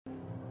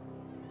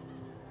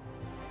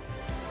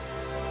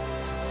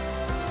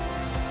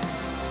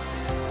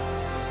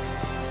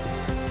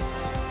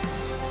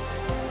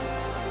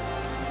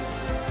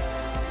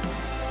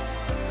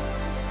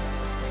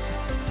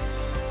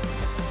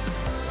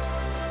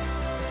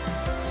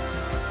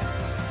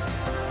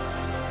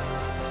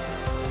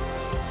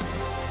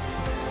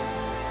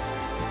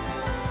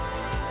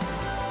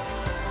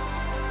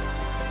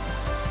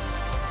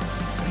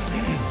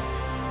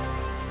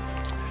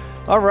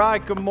All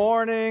right, good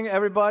morning,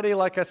 everybody.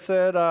 Like I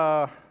said,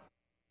 I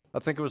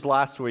think it was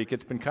last week,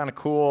 it's been kind of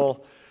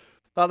cool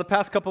the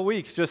past couple of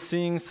weeks, just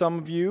seeing some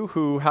of you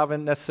who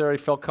haven't necessarily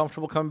felt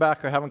comfortable coming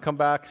back or haven't come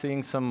back,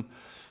 seeing some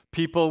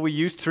people we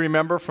used to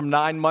remember from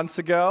 9 months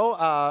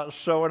ago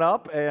showing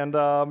up, and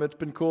it's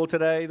been cool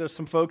today. There's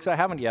some folks I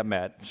haven't yet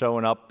met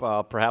showing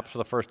up, perhaps for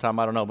the first time,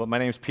 I don't know, but my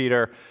name's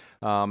Peter,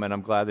 and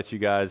I'm glad that you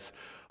guys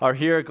are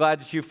here.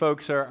 Glad that you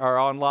folks are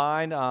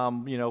online.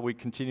 We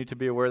continue to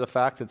be aware of the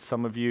fact that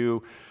some of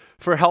you,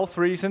 for health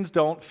reasons,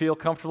 don't feel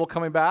comfortable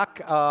coming back.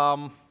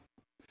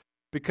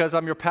 Because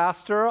I'm your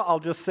pastor, I'll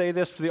just say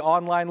this for the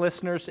online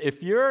listeners.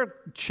 If you're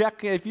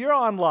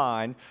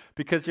online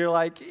because you're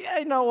like, yeah,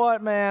 you know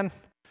what, man,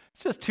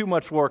 it's just too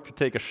much work to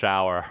take a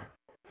shower,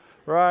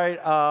 right?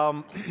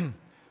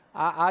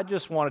 I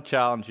just want to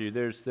challenge you.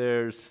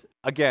 There's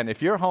again,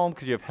 if you're home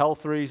because you have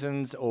health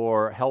reasons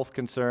or health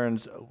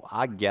concerns,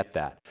 I get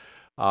that.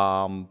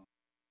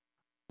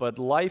 But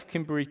life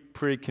can be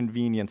pretty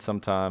convenient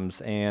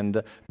sometimes,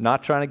 and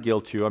not trying to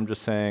guilt you, I'm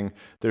just saying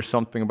there's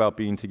something about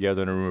being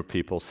together in a room of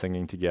people,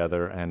 singing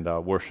together and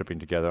worshiping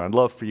together. I'd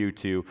love for you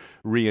to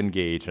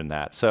re-engage in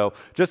that. So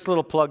just a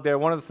little plug there.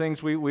 One of the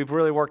things we've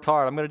really worked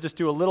hard, I'm going to just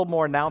do a little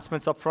more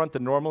announcements up front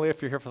than normally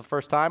if you're here for the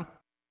first time,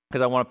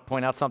 because I want to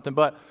point out something.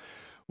 But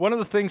one of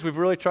the things we've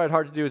really tried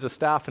hard to do as a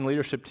staff and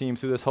leadership team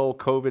through this whole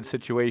COVID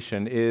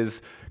situation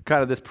is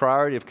kind of this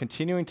priority of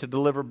continuing to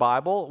deliver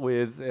Bible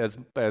with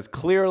as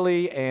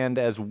clearly and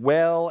as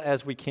well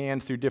as we can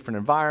through different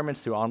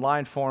environments, through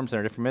online forums and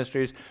our different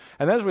ministries.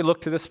 And then as we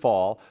look to this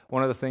fall,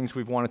 one of the things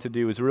we've wanted to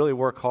do is really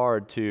work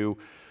hard to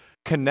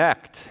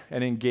connect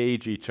and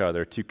engage each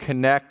other,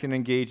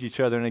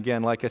 And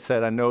again, like I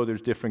said, I know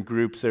there's different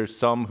groups. There's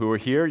some who are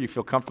here. You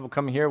feel comfortable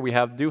coming here. We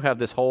do have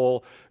this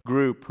whole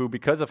group who,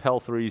 because of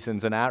health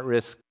reasons and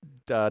at-risk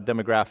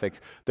demographics,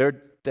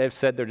 they've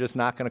said they're just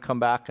not going to come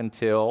back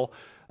until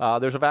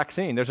there's a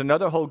vaccine. There's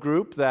another whole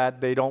group that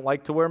they don't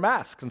like to wear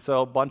masks. And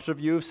so a bunch of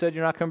you have said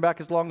you're not coming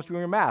back as long as you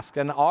wear your mask.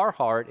 And our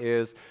heart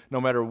is,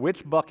 no matter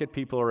which bucket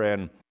people are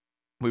in,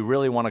 we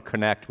really want to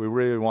connect. We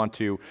really want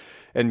to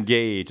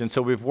engage. And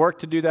so we've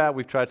worked to do that.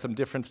 We've tried some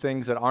different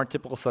things that aren't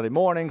typical Sunday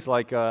mornings,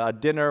 like a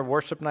dinner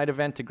worship night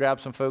event to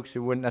grab some folks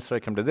who wouldn't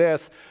necessarily come to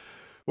this.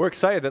 We're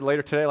excited that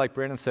later today, like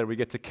Brandon said, we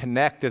get to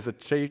connect as a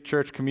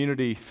church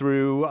community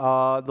through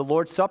the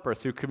Lord's Supper,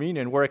 through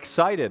communion. We're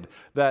excited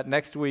that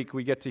next week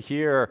we get to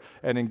hear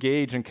and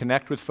engage and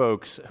connect with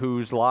folks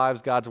whose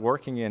lives God's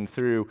working in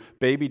through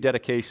baby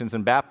dedications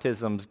and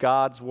baptisms.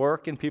 God's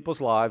work in people's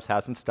lives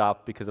hasn't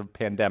stopped because of a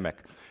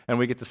pandemic, and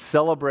we get to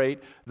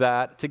celebrate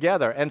that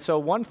together. And so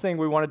one thing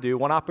we want to do,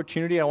 one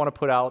opportunity I want to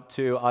put out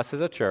to us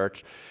as a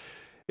church,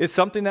 is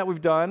something that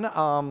we've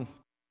done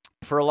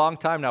for a long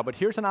time now, but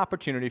here's an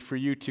opportunity for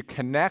you to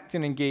connect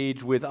and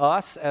engage with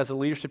us as a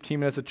leadership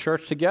team and as a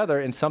church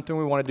together in something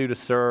we want to do to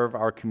serve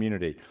our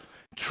community.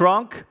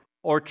 Trunk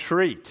or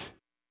treat.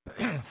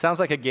 Sounds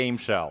like a game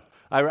show.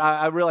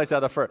 I realized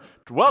that at first.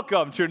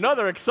 Welcome to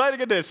another exciting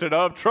edition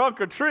of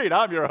Trunk or Treat.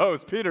 I'm your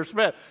host, Peter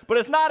Smith. But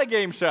it's not a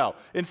game show.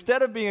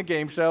 Instead of being a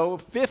game show,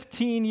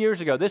 15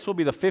 years ago, this will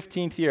be the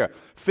 15th year.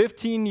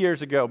 15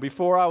 years ago,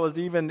 before I was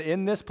even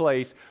in this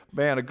place,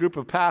 man, a group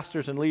of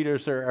pastors and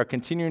leaders are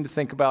continuing to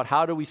think about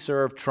how do we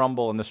serve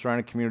Trumbull and the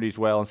surrounding communities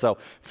well. And so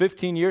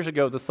 15 years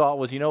ago, the thought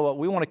was, you know what,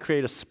 we want to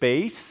create a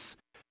space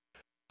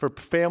for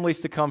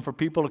families to come, for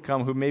people to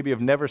come who maybe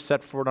have never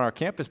set foot on our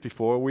campus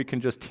before. We can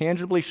just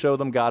tangibly show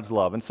them God's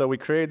love. And so we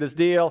created this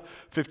deal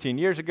 15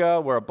 years ago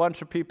where a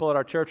bunch of people at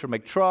our church would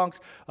make trunks.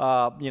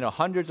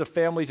 Hundreds of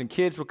families and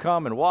kids would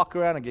come and walk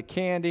around and get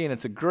candy, and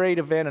it's a great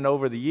event. And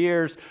over the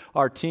years,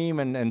 our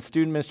team and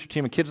student ministry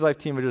team and kids life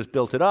team have just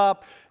built it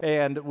up.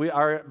 And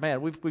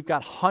we've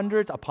got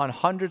hundreds upon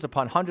hundreds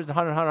upon hundreds and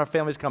hundreds of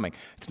families coming.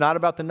 It's not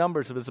about the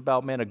numbers. It's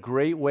about, a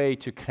great way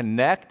to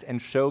connect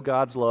and show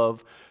God's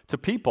love to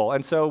people.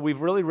 And so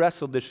we've really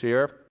wrestled this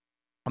year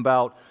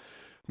about,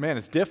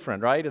 it's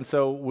different, right? And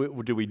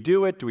so do we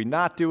do it? Do we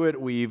not do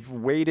it? We've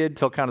waited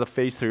till kind of the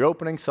phase 3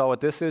 opening, saw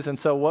what this is. And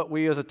so what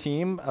we as a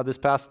team this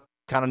past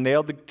kind of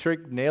nailed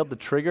the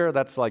trigger.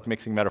 That's like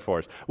mixing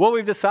metaphors. What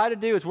we've decided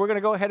to do is we're going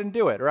to go ahead and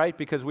do it, right?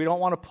 Because we don't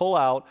want to pull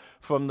out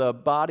from the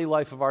body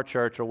life of our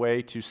church a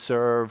way to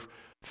serve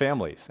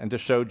families and to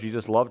show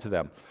Jesus' love to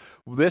them.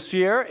 This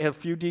year, a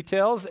few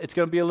details, it's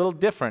going to be a little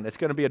different. It's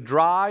going to be a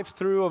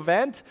drive-through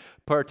event.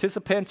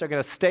 Participants are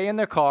going to stay in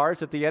their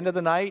cars at the end of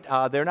the night.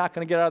 They're not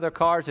going to get out of their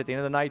cars. At the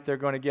end of the night, they're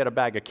going to get a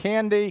bag of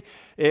candy.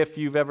 If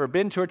you've ever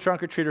been to a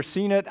trunk or treat or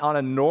seen it, on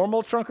a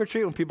normal trunk or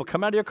treat, when people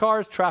come out of your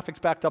cars, traffic's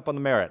backed up on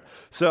the Merritt.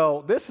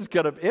 So this is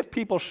going to, if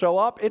people show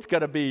up, it's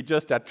going to be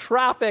just a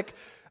traffic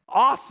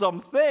awesome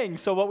thing.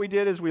 So what we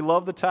did is we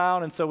love the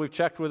town, and so we've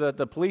checked with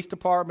the police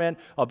department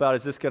about,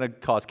 is this going to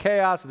cause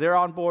chaos? They're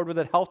on board with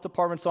it. Health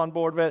department's on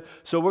board with it.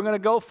 So we're going to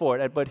go for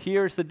it. But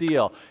here's the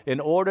deal.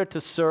 In order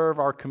to serve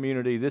our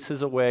community, this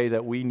is a way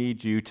that we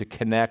need you to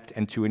connect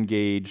and to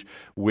engage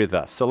with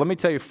us. So let me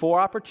tell you 4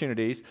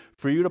 opportunities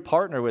for you to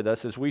partner with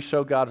us as we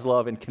show God's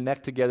love and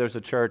connect together as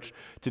a church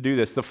to do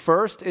this. The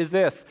first is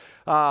this.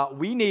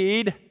 We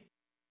need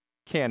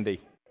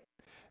Candy.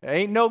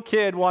 Ain't no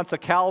kid wants a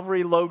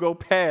Calvary logo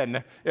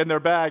pen in their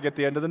bag at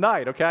the end of the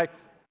night, okay?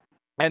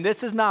 And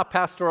this is not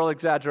pastoral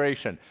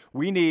exaggeration.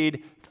 We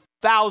need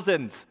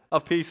thousands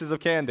of pieces of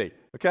candy,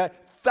 okay?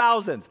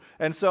 Thousands.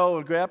 And so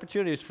a great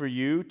opportunity is for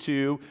you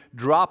to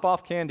drop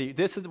off candy.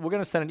 We're going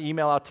to send an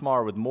email out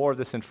tomorrow with more of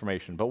this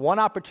information. But one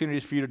opportunity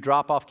is for you to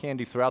drop off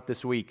candy throughout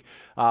this week,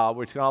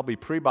 which can all be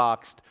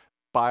pre-boxed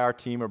by our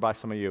team or by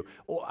some of you.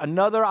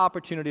 Another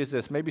opportunity is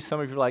this. Maybe some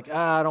of you are like,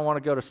 I don't want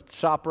to go to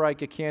ShopRite,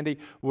 get candy.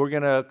 We're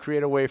going to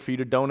create a way for you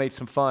to donate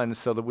some funds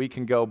so that we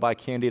can go buy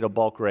candy at a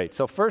bulk rate.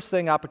 So first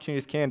thing, opportunity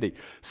is candy.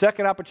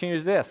 Second opportunity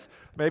is this.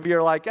 Maybe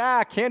you're like,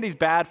 candy's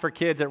bad for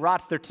kids. It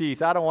rots their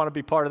teeth. I don't want to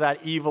be part of that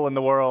evil in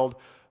the world.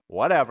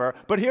 Whatever.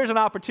 But here's an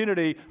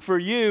opportunity for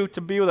you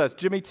to be with us.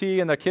 Jimmy T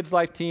and the Kids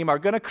Life team are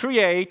going to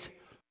create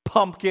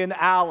Pumpkin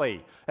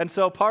Alley. And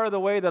so part of the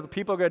way that the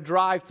people are going to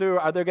drive through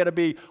are there going to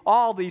be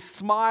all these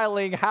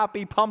smiling,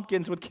 happy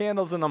pumpkins with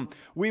candles in them.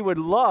 We would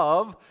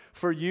love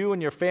for you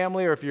and your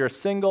family, or if you're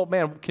single,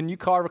 man, can you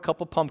carve a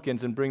couple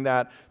pumpkins and bring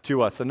that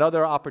to us?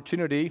 Another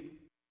opportunity,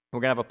 we're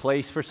going to have a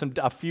place for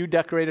a few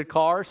decorated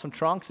cars, some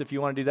trunks, if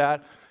you want to do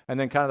that. And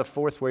then kind of the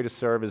fourth way to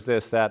serve is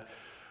this, that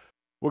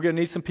we're going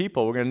to need some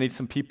people. We're going to need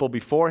some people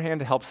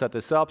beforehand to help set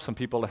this up, some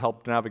people to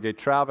help navigate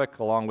traffic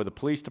along with the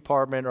police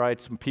department,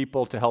 right? Some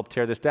people to help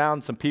tear this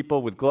down, some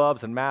people with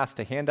gloves and masks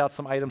to hand out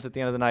some items at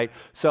the end of the night.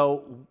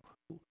 So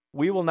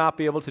we will not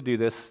be able to do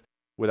this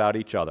without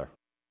each other.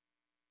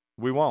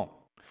 We won't.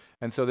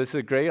 And so this is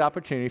a great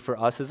opportunity for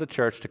us as a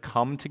church to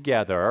come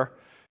together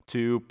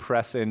to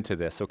press into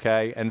this,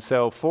 okay? And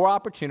so 4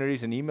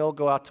 opportunities, an email will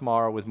go out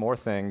tomorrow with more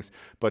things,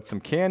 but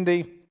some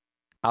candy,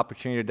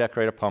 opportunity to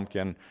decorate a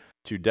pumpkin,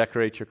 to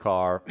decorate your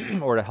car,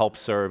 or to help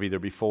serve either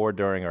before,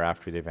 during, or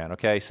after the event,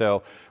 okay?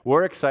 So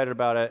we're excited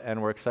about it,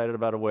 and we're excited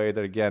about a way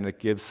that, again, it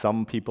gives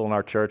some people in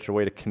our church a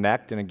way to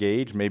connect and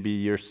engage. Maybe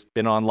you've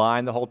been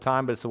online the whole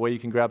time, but it's a way you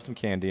can grab some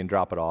candy and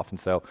drop it off, and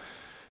so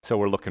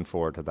we're looking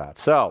forward to that.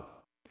 So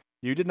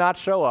you did not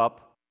show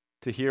up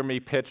to hear me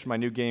pitch my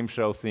new game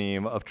show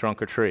theme of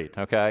Trunk or Treat,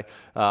 okay?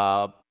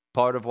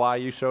 Part of why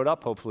you showed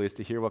up, hopefully, is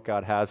to hear what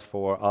God has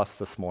for us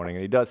this morning,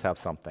 and He does have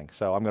something.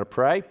 So I'm going to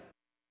pray,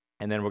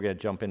 and then we're going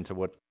to jump into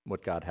what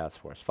God has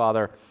for us.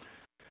 Father,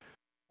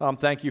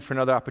 thank you for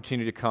another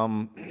opportunity to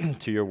come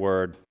to your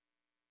word.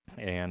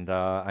 And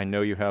I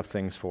know you have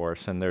things for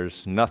us, and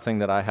there's nothing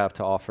that I have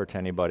to offer to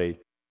anybody,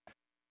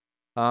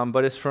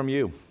 but it's from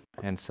you.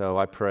 And so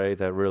I pray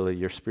that really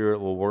your Spirit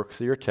will work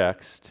through your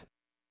text,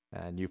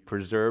 and you've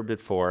preserved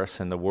it for us,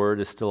 and the word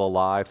is still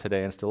alive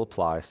today and still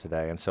applies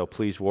today. And so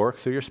please work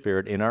through your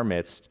Spirit in our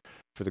midst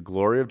for the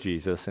glory of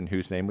Jesus, in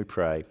whose name we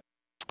pray.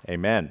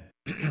 Amen.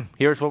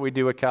 Here's what we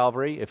do at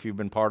Calvary, if you've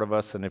been part of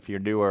us and if you're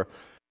newer.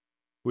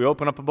 We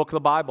open up a book of the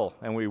Bible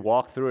and we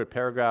walk through it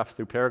paragraph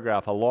through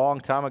paragraph. A long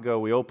time ago,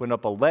 we opened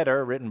up a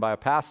letter written by a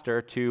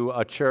pastor to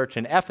a church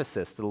in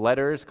Ephesus. The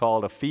letter is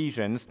called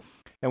Ephesians,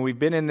 and we've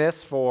been in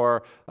this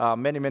for a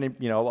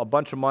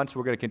bunch of months.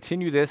 We're going to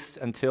continue this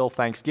until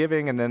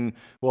Thanksgiving, and then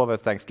we'll have a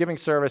Thanksgiving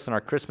service, and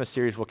our Christmas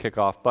series will kick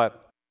off.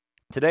 But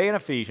today in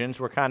Ephesians,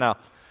 we're kind of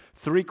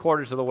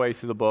 3/4 of the way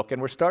through the book,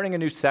 and we're starting a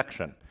new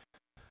section.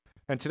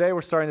 And today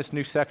we're starting this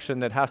new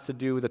section that has to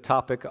do with the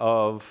topic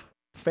of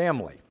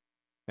family.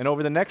 And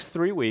over the next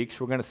 3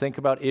 weeks, we're going to think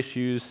about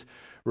issues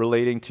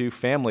relating to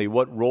family.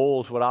 What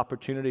roles, what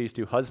opportunities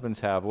do husbands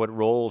have? What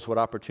roles, what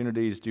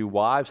opportunities do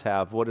wives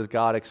have? What does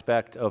God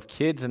expect of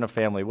kids in a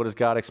family? What does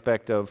God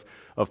expect of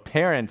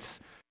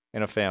parents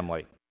in a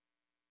family?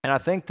 And I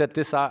think that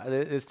this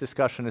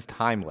discussion is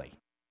timely.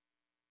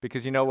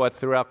 Because you know what?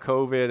 Throughout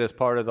COVID, as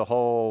part of the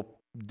whole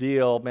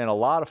deal, man, a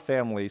lot of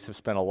families have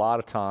spent a lot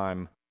of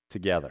time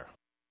together.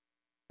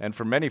 And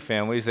for many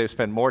families, they've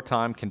spent more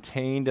time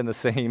contained in the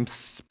same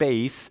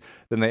space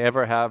than they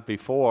ever have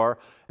before.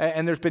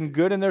 And there's been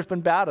good and there's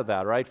been bad of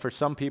that, right? For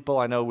some people,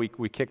 I know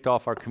we kicked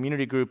off our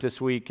community group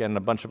this week, and a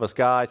bunch of us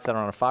guys sat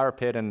on a fire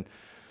pit and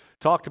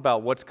talked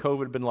about what's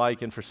COVID been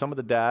like. And for some of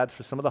the dads,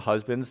 for some of the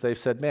husbands, they've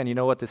said, man, you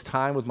know what? This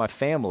time with my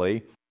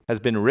family has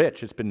been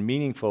rich. It's been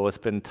meaningful. It's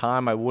been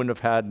time I wouldn't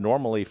have had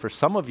normally. For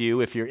some of you,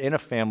 if you're in a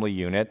family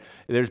unit,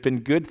 there's been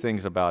good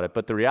things about it.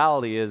 But the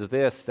reality is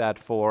this, that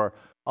for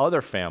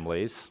other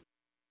families,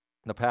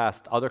 in the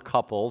past, other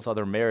couples,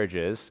 other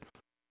marriages,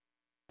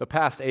 the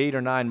past 8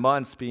 or 9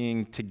 months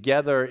being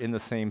together in the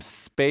same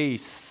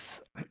space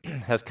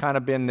has kind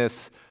of been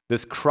this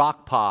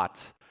crock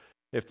pot.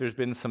 If there's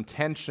been some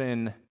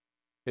tension,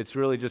 it's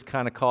really just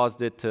kind of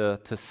caused it to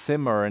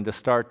simmer and to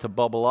start to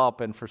bubble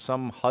up. And for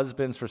some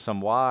husbands, for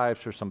some wives,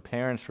 for some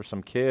parents, for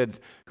some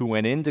kids who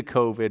went into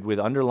COVID with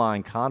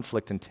underlying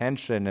conflict and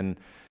tension and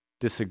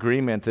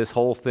disagreement, this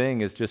whole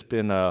thing has just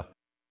been a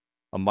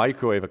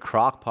microwave, a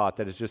crock pot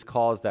that has just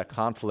caused that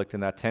conflict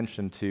and that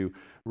tension to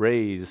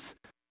raise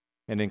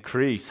and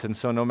increase. And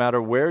so no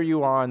matter where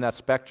you are on that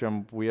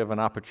spectrum, we have an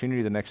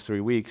opportunity the next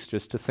 3 weeks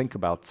just to think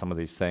about some of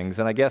these things.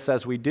 And I guess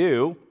as we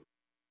do,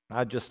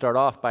 I'd just start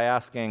off by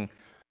asking,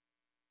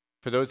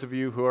 for those of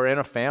you who are in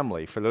a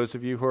family, for those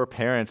of you who are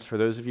parents, for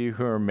those of you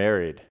who are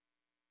married,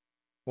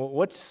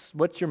 Well,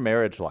 what's your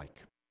marriage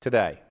like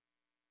today?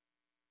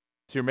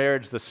 Is your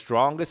marriage the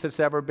strongest it's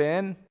ever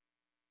been?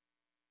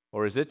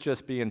 Or is it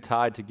just being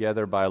tied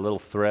together by a little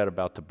thread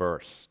about to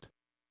burst?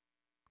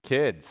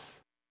 Kids,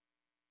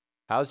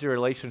 how's your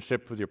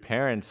relationship with your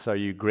parents? Are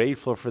you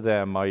grateful for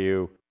them? Are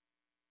you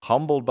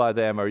humbled by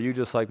them? Are you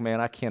just like,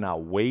 man, I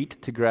cannot wait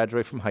to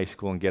graduate from high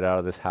school and get out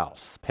of this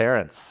house?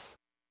 Parents,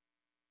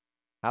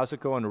 how's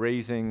it going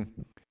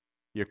raising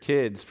your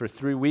kids? For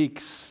 3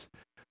 weeks,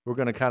 we're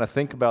going to kind of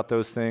think about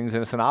those things,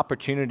 and it's an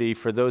opportunity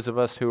for those of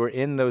us who are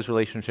in those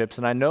relationships.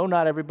 And I know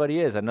not everybody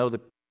is. I know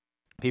that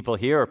people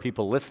here or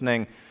people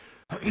listening,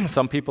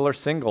 some people are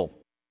single,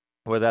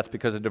 whether that's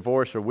because of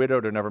divorce or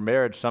widowed or never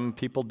married. Some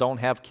people don't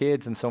have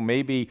kids, and so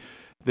maybe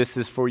this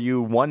is for you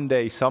one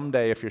day,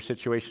 someday, if your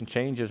situation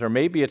changes. Or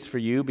maybe it's for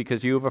you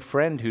because you have a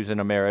friend who's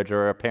in a marriage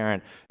or a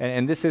parent.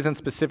 And this isn't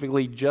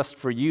specifically just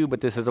for you,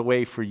 but this is a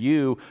way for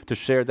you to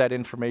share that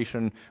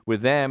information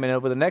with them. And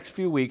over the next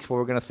few weeks, what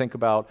we're going to think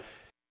about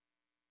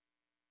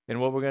and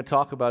what we're going to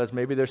talk about is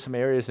maybe there's some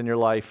areas in your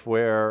life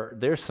where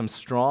there's some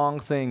strong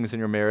things in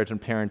your marriage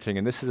and parenting,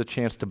 and this is a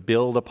chance to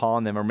build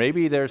upon them. Or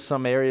maybe there's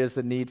some areas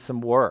that need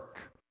some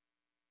work.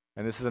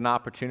 And this is an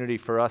opportunity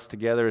for us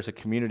together as a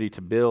community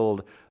to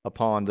build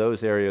upon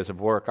those areas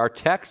of work. Our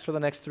text for the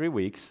next 3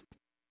 weeks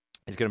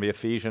is going to be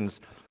Ephesians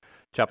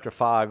chapter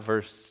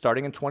 5,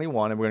 starting in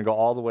 21, and we're going to go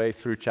all the way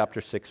through chapter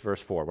 6,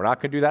 verse 4. We're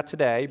not going to do that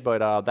today,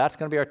 but that's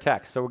going to be our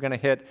text. So we're going to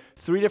hit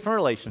 3 different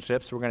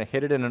relationships. We're going to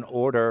hit it in an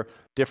order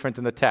different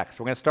than the text.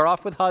 We're going to start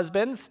off with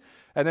husbands,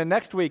 and then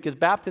next week is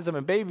baptism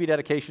and baby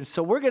dedication.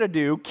 So we're going to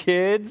do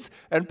kids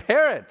and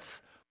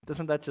parents.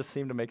 Doesn't that just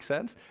seem to make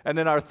sense? And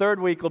then our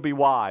third week will be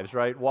wives,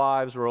 right?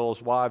 Wives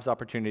roles, wives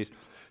opportunities.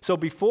 So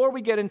before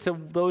we get into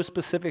those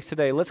specifics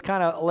today, let's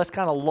kind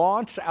of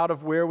launch out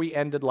of where we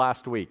ended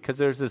last week, because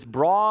there's this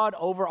broad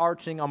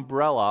overarching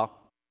umbrella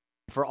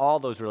for all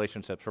those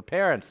relationships, for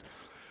parents,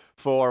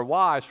 for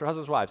wives, for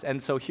husbands, wives.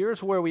 And so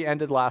here's where we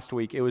ended last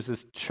week. It was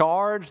this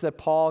charge that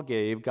Paul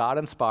gave, God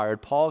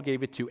inspired. Paul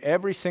gave it to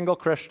every single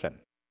Christian.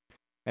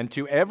 And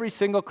to every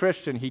single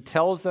Christian, he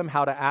tells them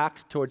how to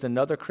act towards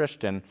another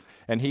Christian.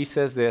 And he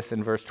says this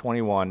in verse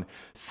 21,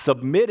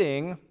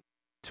 submitting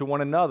to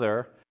one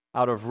another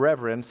out of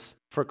reverence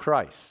for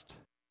Christ.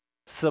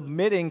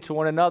 Submitting to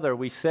one another,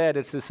 we said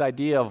it's this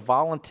idea of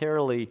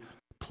voluntarily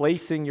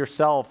placing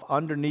yourself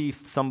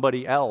underneath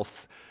somebody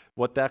else.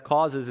 What that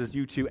causes is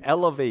you to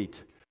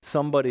elevate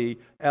somebody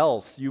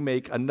else. You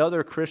make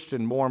another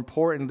Christian more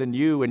important than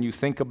you, and you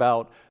think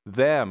about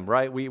them,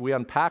 right? We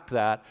unpacked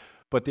that.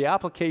 But the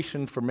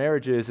application for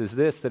marriages is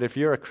this, that if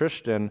you're a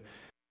Christian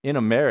in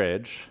a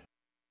marriage,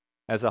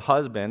 as a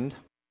husband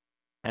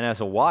and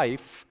as a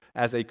wife,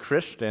 as a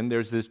Christian,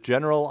 there's this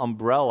general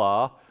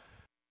umbrella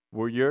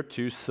where you're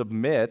to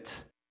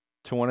submit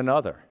to one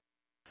another.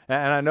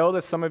 And I know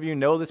that some of you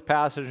know this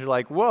passage, you're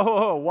like,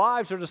 whoa,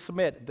 wives are to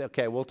submit.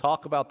 Okay, we'll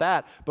talk about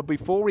that. But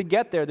before we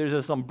get there, there's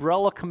this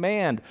umbrella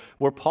command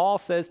where Paul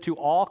says to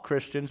all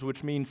Christians,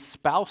 which means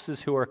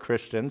spouses who are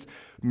Christians,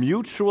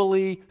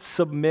 mutually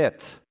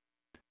submit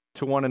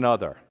to one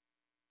another.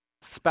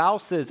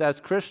 Spouses, as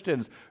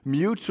Christians,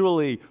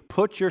 mutually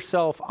put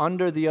yourself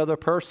under the other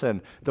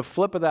person. The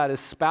flip of that is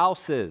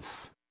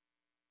spouses.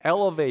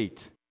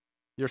 Elevate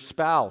your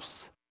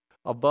spouse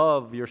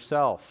above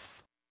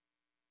yourself.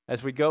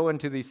 As we go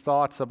into these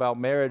thoughts about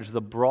marriage,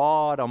 the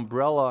broad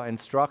umbrella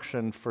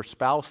instruction for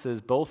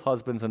spouses, both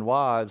husbands and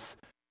wives,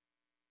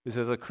 is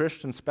as a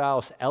Christian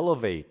spouse,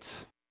 elevate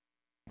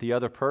the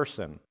other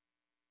person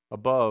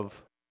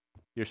above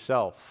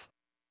yourself.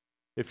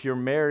 If you're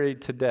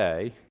married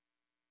today,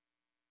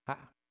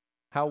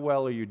 how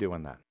well are you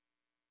doing that?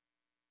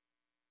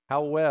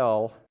 How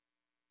well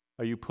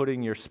are you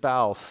putting your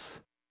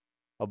spouse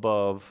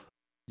above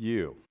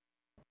you?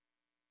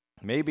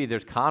 Maybe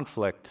there's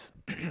conflict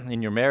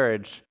in your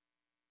marriage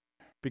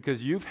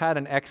because you've had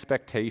an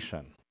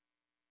expectation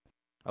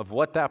of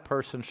what that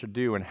person should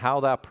do and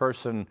how that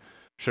person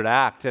should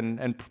act,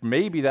 and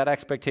maybe that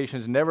expectation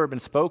has never been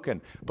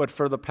spoken, but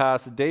for the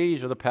past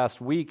days or the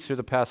past weeks or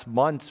the past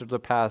months or the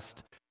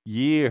past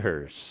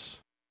years,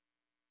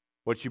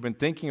 what you've been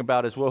thinking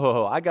about is,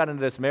 whoa, I got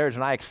into this marriage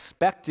and I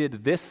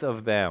expected this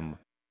of them.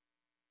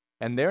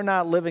 And they're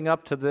not living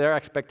up to their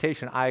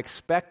expectation. I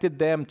expected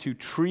them to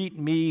treat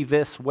me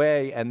this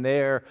way and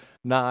they're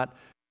not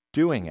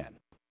doing it.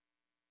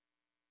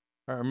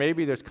 Or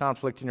maybe there's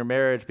conflict in your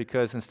marriage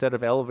because instead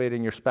of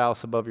elevating your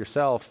spouse above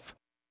yourself,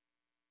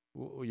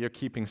 you're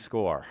keeping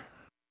score.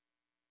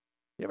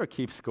 You ever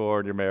keep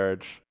score in your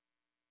marriage?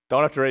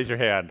 Don't have to raise your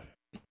hand.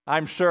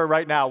 I'm sure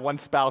right now one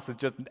spouse has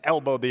just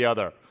elbowed the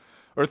other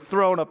or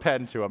thrown a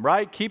pen to him,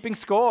 right? Keeping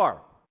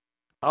score.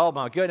 Oh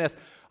my goodness.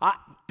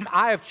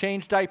 I have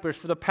changed diapers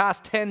for the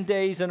past 10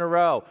 days in a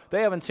row.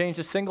 They haven't changed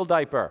a single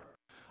diaper.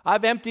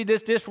 I've emptied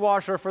this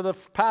dishwasher for the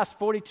past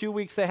 42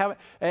 weeks. They haven't.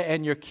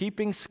 And you're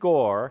keeping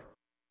score.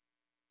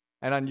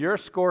 And on your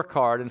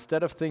scorecard,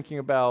 instead of thinking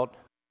about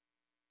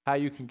how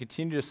you can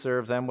continue to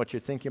serve them, what you're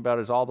thinking about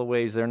is all the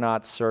ways they're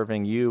not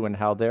serving you and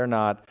how they're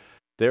not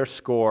their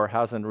score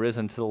hasn't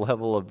risen to the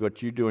level of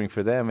what you're doing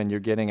for them, and you're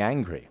getting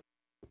angry.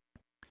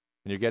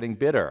 And you're getting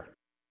bitter.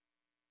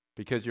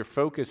 Because your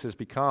focus has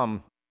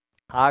become,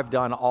 I've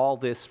done all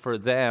this for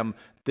them.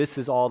 This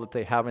is all that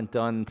they haven't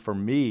done for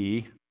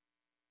me.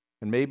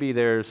 And maybe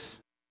there's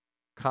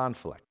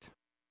conflict.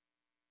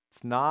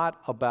 It's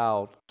not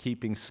about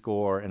keeping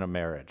score in a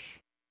marriage.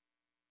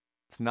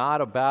 It's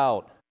not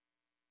about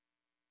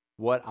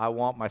what I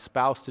want my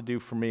spouse to do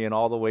for me and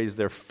all the ways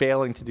they're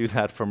failing to do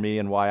that for me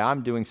and why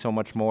I'm doing so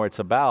much more. It's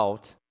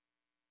about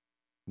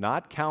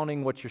not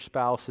counting what your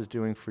spouse is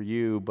doing for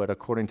you, but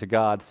according to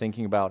God,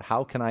 thinking about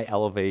how can I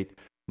elevate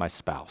my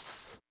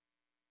spouse?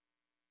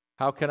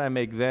 How can I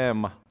make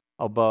them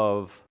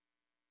above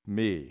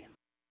me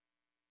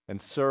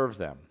and serve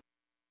them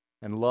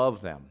and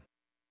love them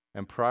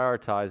and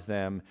prioritize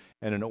them?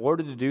 And in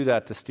order to do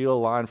that, to steal a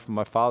line from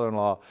my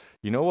father-in-law,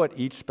 you know what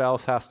each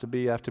spouse has to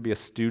be? You have to be a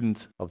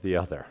student of the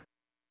other.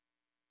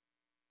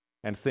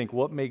 And think,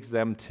 what makes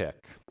them tick?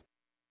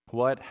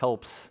 What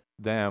helps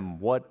them?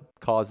 What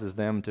causes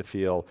them to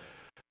feel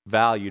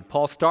valued?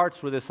 Paul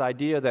starts with this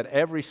idea that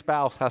every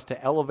spouse has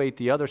to elevate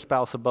the other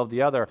spouse above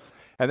the other.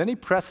 And then he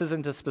presses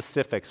into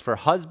specifics for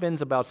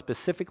husbands about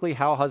specifically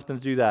how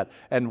husbands do that,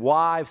 and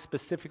wives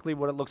specifically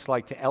what it looks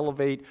like to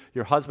elevate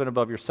your husband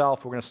above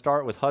yourself. We're going to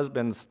start with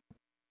husbands.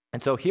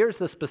 And so here's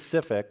the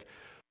specific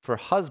for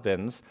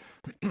husbands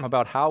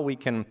about how we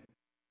can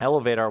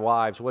elevate our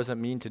wives. What does it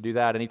mean to do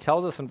that? And he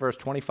tells us in verse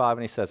 25,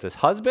 and he says this,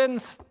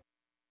 husbands,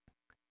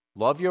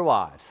 love your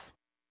wives.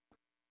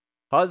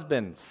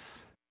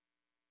 Husbands,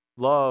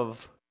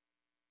 love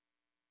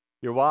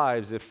your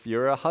wives. If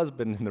you're a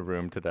husband in the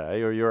room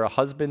today, or you're a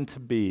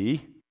husband-to-be,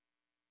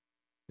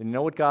 then you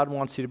know what God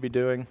wants you to be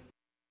doing?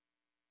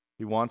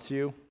 He wants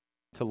you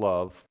to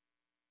love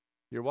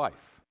your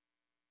wife.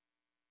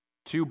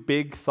 Two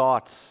big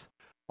thoughts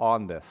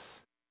on this.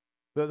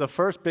 The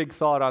first big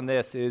thought on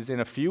this is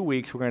in a few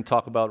weeks we're going to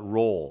talk about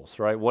roles,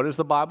 right? What does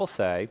the Bible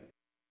say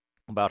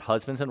about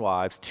husbands and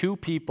wives, two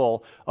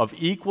people of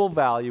equal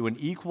value and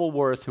equal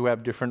worth who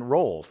have different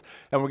roles?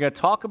 And we're going to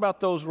talk about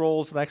those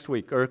roles next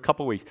week, or a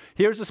couple weeks.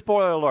 Here's a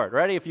spoiler alert.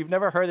 Ready? If you've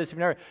never heard this,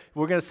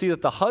 we're going to see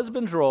that the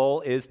husband's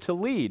role is to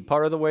lead.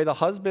 Part of the way the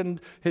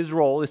husband, his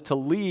role is to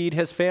lead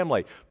his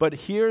family. But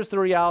here's the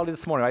reality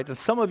this morning, right? And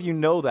some of you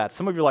know that.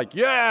 Some of you are like,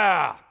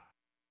 yeah,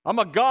 I'm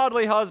a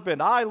godly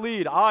husband. I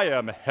lead. I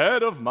am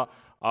head of my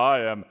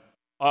home.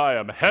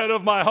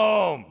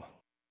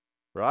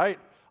 Right?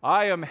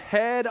 I am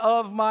head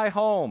of my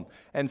home.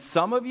 And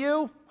some of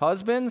you,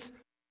 husbands,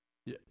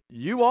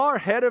 you are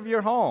head of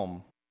your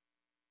home.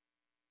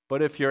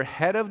 But if you're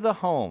head of the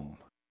home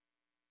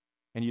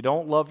and you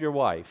don't love your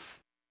wife,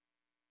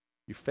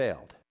 you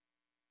failed.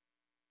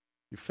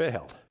 You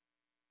failed.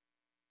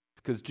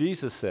 Because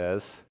Jesus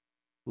says,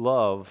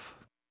 love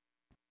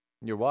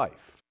your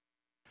wife.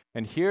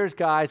 And here's,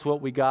 guys,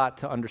 what we got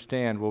to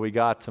understand, what we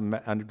got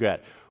to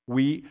get.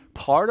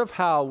 Part of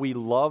how we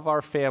love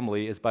our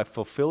family is by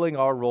fulfilling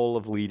our role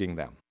of leading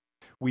them.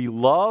 We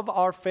love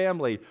our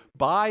family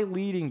by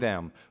leading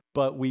them,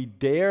 but we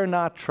dare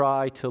not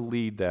try to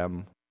lead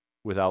them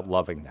without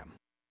loving them.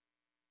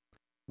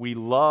 We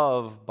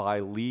love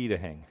by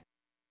leading,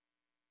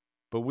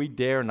 but we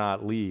dare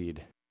not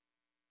lead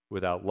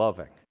without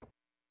loving.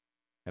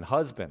 And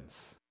husbands,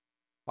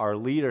 our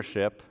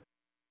leadership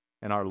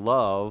and our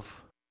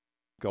love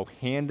go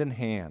hand in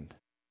hand,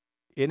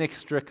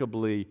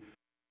 inextricably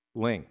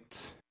linked.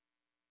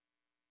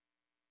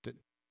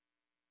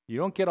 You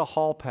don't get a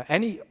hall pass.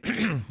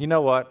 You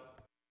know what?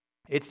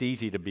 It's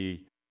easy to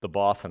be the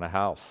boss in a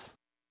house.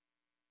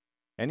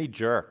 Any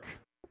jerk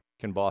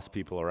can boss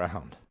people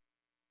around.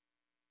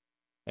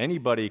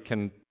 Anybody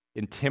can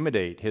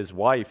intimidate his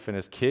wife and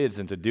his kids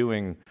into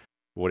doing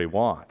what he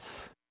wants.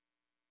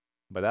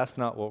 But that's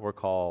not what we're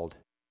called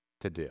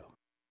to do.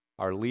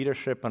 Our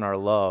leadership and our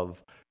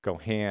love go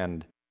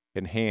hand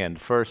in hand.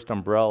 First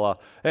umbrella.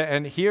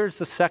 And here's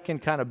the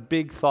second kind of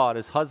big thought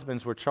as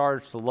husbands, we're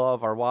charged to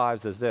love our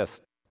wives is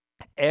this.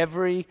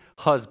 Every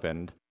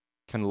husband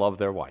can love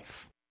their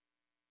wife.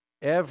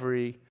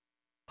 Every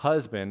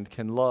husband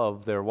can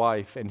love their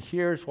wife. And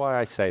here's why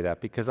I say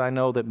that, because I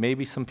know that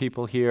maybe some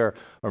people here,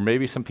 or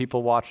maybe some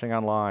people watching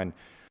online,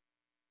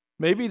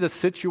 maybe the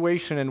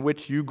situation in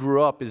which you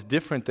grew up is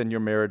different than your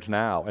marriage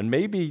now. And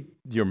maybe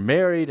you're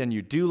married and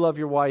you do love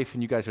your wife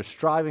and you guys are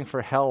striving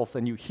for health,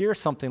 and you hear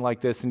something like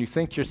this and you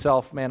think to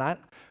yourself, man,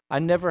 I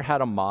never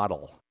had a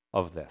model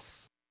of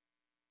this.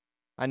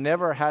 I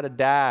never had a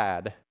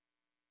dad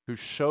who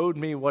showed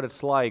me what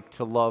it's like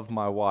to love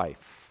my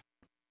wife.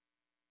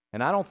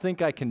 And I don't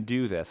think I can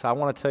do this. I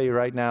want to tell you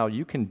right now,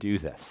 you can do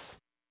this.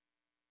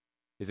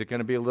 Is it going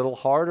to be a little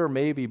harder?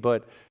 Maybe,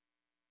 but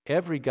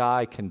every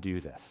guy can do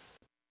this.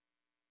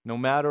 No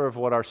matter of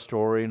what our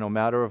story, no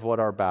matter of what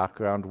our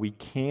background, we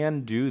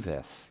can do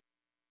this.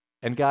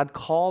 And God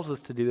calls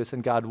us to do this,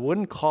 and God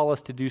wouldn't call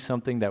us to do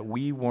something that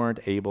we weren't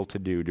able to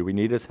do. Do we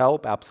need His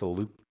help?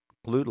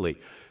 Absolutely.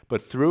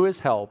 But through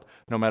His help,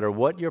 no matter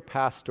what your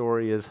past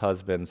story is,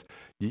 husbands,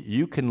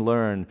 you can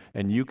learn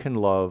and you can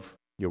love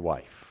your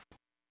wife.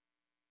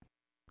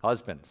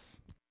 Husbands,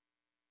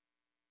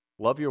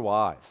 love your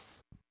wives.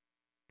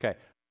 Okay,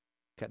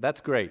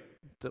 that's great.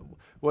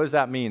 What does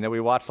that mean? That we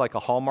watch like a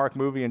Hallmark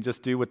movie and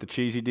just do what the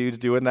cheesy dudes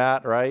do in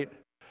that, right?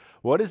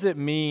 What does it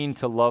mean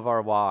to love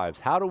our wives?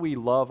 How do we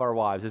love our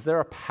wives? Is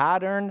there a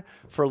pattern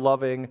for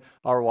loving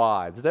our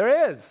wives?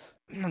 There is.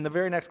 And the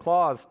very next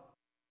clause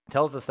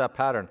tells us that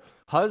pattern.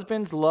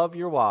 Husbands, love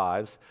your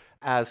wives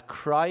as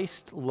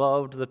Christ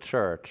loved the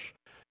church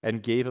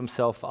and gave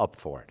himself up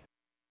for it.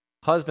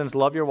 Husbands,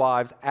 love your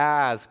wives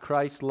as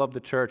Christ loved the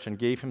church and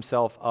gave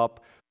himself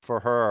up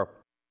for her.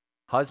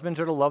 Husbands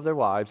are to love their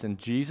wives, and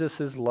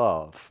Jesus'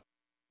 love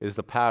is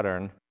the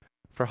pattern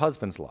for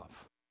husbands'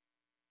 love.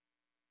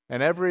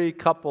 And every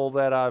couple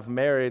that I've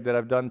married, that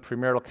I've done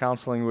premarital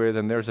counseling with,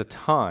 and there's a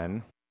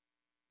ton,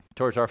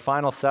 towards our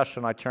final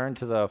session, I turn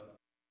to the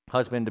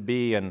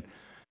husband-to-be, and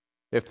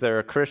if they're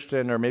a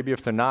Christian, or maybe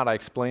if they're not, I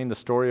explain the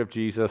story of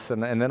Jesus,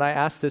 and then I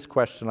ask this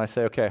question. I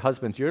say, okay,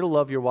 husbands, you're to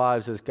love your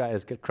wives as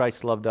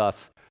Christ loved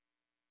us.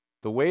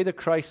 The way that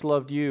Christ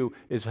loved you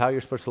is how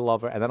you're supposed to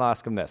love her. And then I'll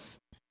ask them this.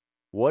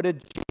 What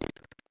did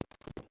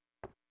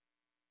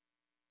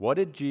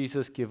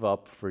Jesus give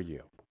up for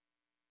you?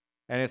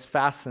 And it's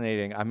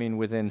fascinating. I mean,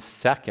 within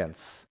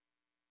seconds,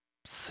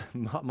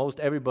 most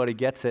everybody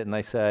gets it, and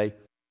they say,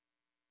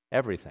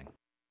 everything.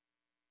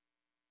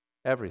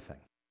 Everything.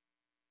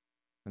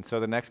 And so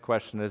the next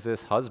question is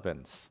this,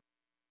 husbands,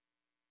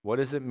 what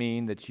does it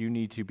mean that you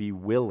need to be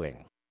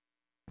willing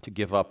to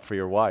give up for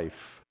your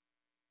wife?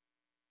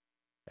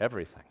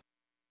 Everything.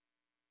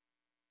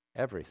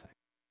 Everything.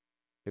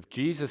 If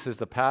Jesus is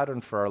the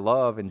pattern for our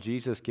love and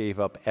Jesus gave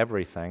up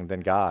everything,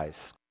 then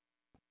guys,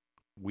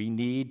 we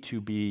need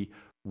to be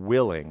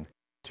willing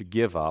to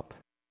give up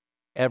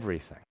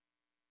everything.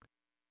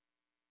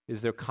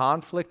 Is there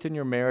conflict in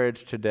your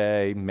marriage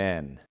today,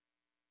 men?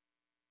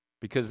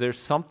 Because there's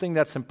something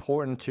that's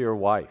important to your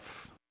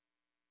wife,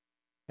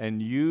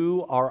 and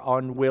you are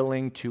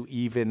unwilling to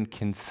even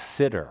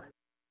consider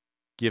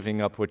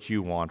giving up what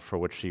you want for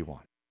what she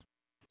wants.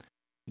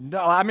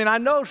 No, I mean, I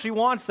know she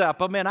wants that,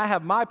 but man, I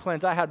have my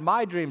plans, I had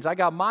my dreams, I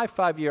got my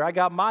 5-year, I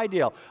got my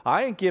deal.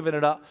 I ain't giving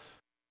it up.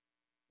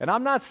 And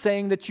I'm not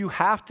saying that you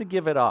have to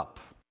give it up.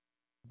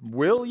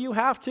 Will you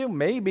have to?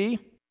 Maybe.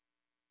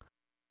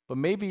 But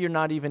maybe you're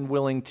not even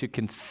willing to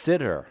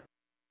consider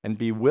and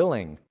be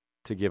willing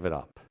to give it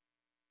up.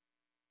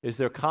 Is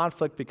there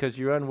conflict because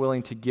you're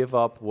unwilling to give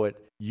up what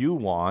you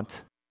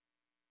want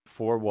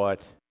for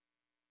what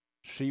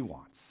she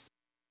wants?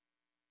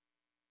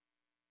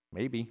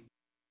 Maybe.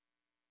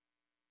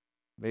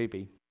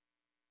 Maybe.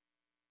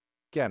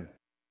 Again,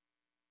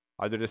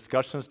 are there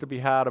discussions to be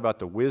had about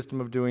the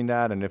wisdom of doing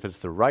that and if it's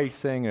the right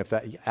thing? And if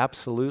that,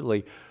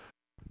 absolutely.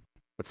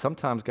 But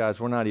sometimes, guys,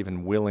 we're not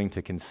even willing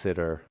to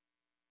consider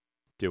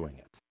doing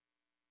it.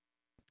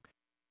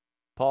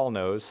 Paul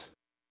knows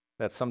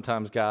that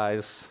sometimes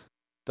guys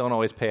don't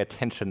always pay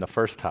attention the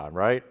first time,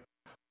 right?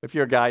 If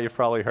you're a guy, you've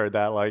probably heard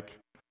that, like,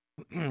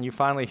 you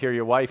finally hear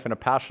your wife in a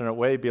passionate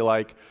way be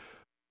like,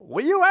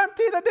 will you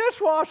empty the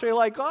dishwasher? You're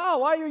like, oh,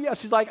 why are you? Yeah.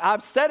 She's like,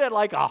 I've said it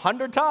like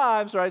 100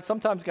 times, right?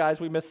 Sometimes, guys,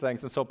 we miss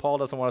things, and so Paul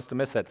doesn't want us to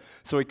miss it.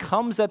 So he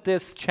comes at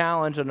this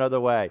challenge another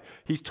way.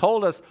 He's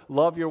told us,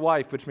 love your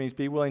wife, which means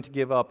be willing to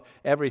give up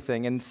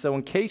everything. And so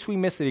in case we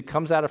miss it, he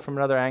comes at it from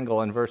another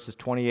angle in verses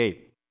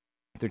 28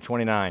 through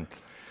 29,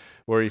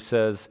 where he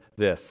says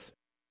this.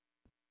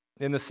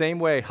 In the same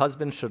way,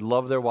 husbands should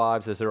love their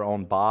wives as their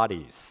own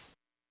bodies.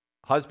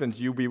 Husbands,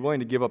 you be willing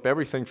to give up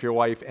everything for your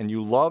wife, and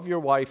you love your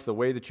wife the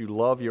way that you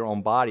love your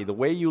own body. The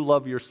way you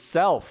love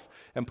yourself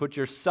and put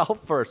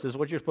yourself first is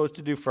what you're supposed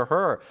to do for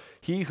her.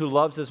 He who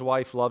loves his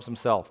wife loves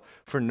himself.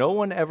 For no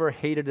one ever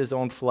hated his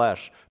own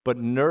flesh, but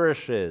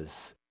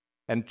nourishes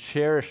and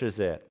cherishes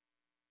it,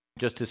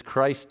 just as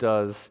Christ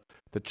does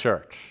the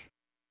church.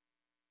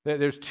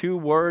 There's two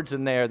words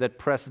in there that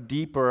press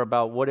deeper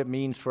about what it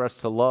means for us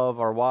to love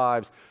our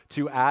wives,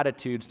 two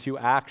attitudes, two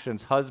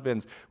actions.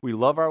 Husbands, we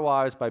love our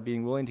wives by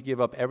being willing to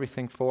give up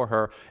everything for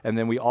her, and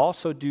then we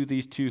also do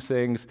these two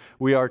things.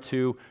 We are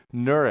to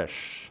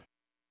nourish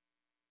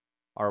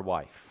our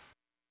wife.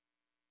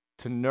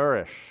 To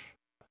nourish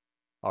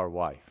our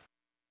wife.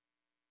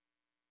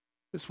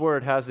 This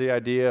word has the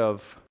idea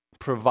of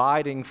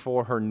providing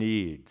for her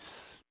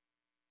needs.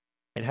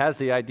 It has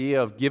the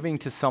idea of giving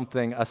to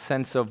something a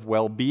sense of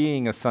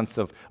well-being, a sense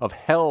of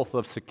health,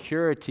 of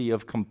security,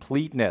 of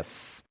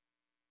completeness.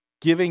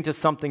 Giving to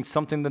something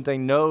that they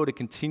know to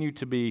continue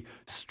to be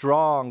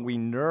strong. We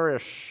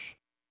nourish.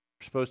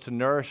 We're supposed to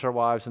nourish our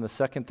wives. And the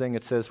second thing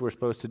it says we're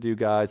supposed to do,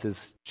 guys,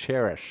 is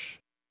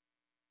cherish.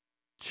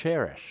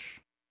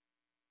 Cherish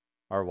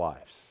our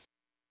wives.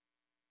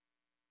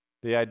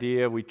 The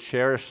idea we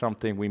cherish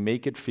something, we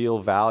make it feel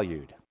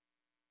valued.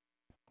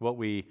 What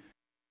we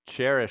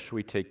cherish,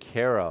 we take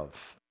care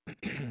of.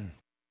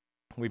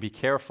 We be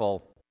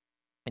careful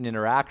in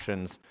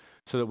interactions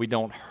so that we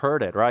don't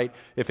hurt it, right?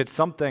 If it's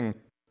something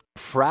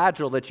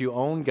fragile that you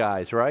own,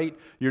 guys, right?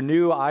 Your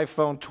new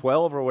iPhone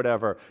 12 or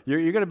whatever.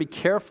 You're going to be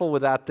careful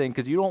with that thing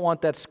because you don't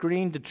want that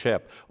screen to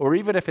chip. Or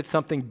even if it's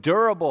something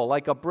durable,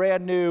 like a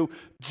brand new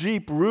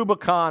Jeep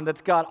Rubicon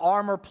that's got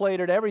armor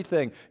plated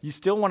everything, you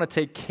still want to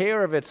take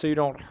care of it so you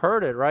don't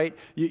hurt it, right?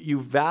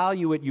 You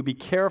value it, you be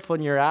careful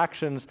in your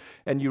actions,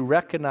 and you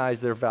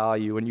recognize their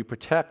value, and you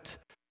protect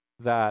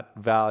that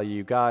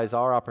value. Guys,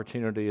 our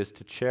opportunity is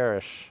to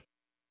cherish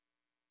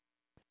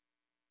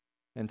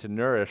and to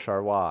nourish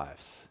our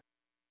wives.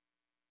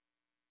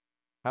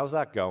 How's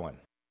that going?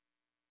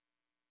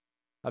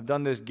 I've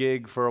done this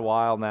gig for a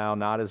while now,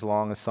 not as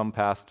long as some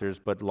pastors,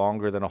 but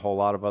longer than a whole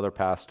lot of other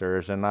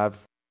pastors. And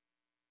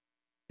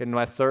in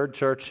my third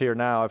church here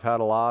now, I've had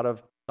a lot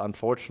of,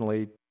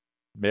 unfortunately,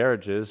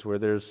 marriages where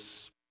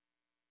there's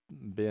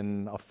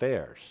been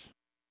affairs.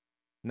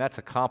 And that's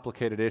a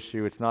complicated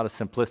issue. It's not a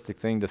simplistic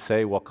thing to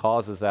say what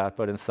causes that,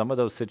 but in some of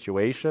those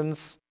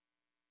situations,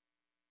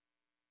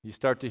 you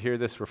start to hear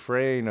this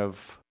refrain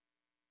of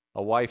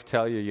a wife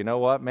tell you, you know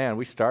what, man,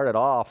 we started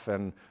off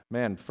and,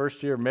 man,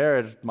 first year of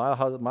marriage, my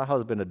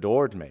husband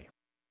adored me.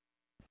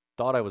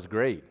 Thought I was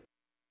great.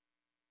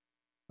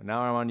 But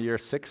now I'm on year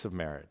 6 of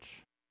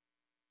marriage.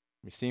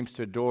 He seems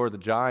to adore the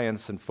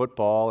Giants and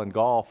football and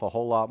golf a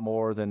whole lot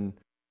more than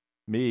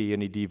me,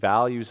 and he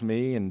devalues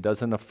me and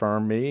doesn't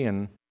affirm me.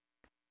 And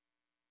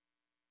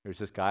there's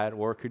this guy at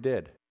work who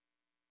did.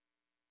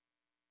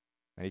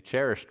 And he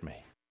cherished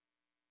me.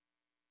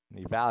 And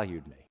he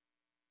valued me.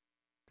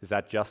 Does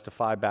that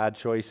justify bad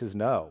choices?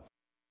 No.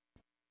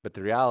 But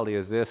the reality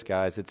is this,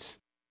 guys, it's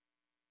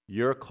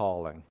your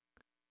calling.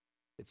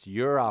 It's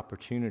your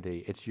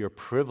opportunity. It's your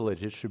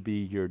privilege. It should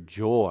be your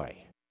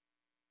joy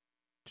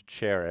to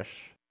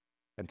cherish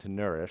and to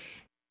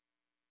nourish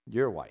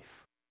your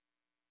wife.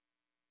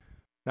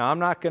 Now, I'm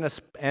not going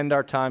to end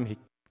our time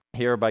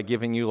here by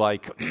giving you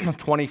like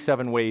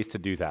 27 ways to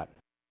do that.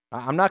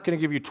 I'm not going to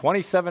give you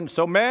 27.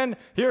 So men,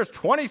 here's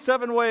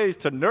 27 ways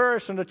to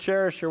nourish and to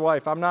cherish your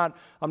wife. I'm not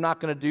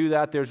going to do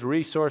that. There's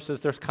resources,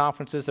 there's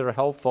conferences that are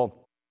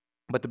helpful.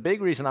 But the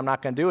big reason I'm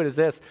not going to do it is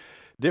this.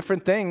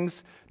 Different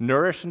things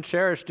nourish and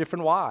cherish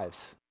different wives.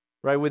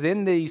 Right?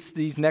 Within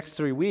these next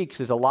 3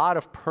 weeks is a lot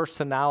of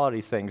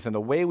personality things. And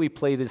the way we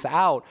play this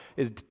out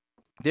is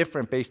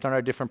different based on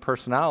our different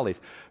personalities.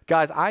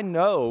 Guys, I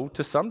know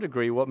to some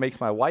degree what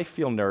makes my wife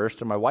feel nourished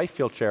and my wife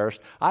feel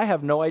cherished. I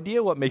have no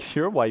idea what makes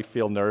your wife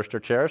feel nourished or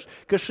cherished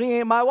because she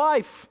ain't my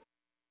wife.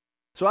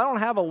 So I don't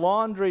have a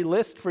laundry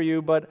list for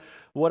you, but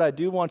what I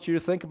do want you to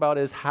think about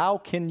is how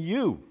can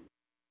you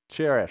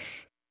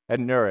cherish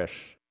and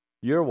nourish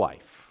your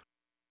wife?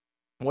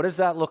 What does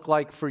that look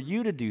like for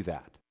you to do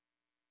that?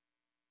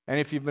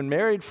 And if you've been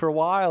married for a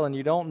while and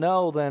you don't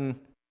know, then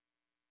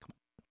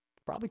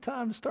probably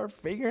time to start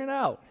figuring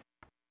out.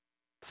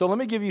 So let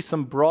me give you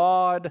some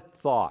broad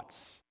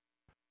thoughts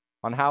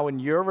on how in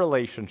your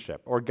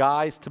relationship, or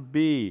guys to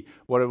be,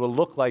 what it will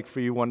look like for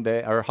you one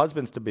day, or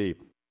husbands to be,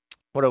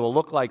 what it will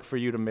look like for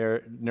you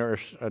to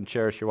nourish and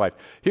cherish your wife.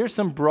 Here's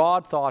some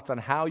broad thoughts on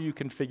how you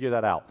can figure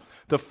that out.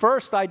 The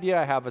first idea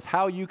I have is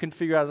how you can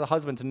figure out as a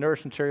husband to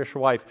nourish and cherish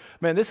your wife.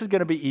 Man, this is going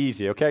to be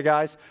easy, okay,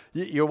 guys?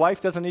 Your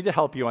wife doesn't need to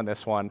help you on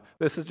this one.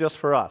 This is just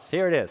for us.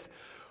 Here it is.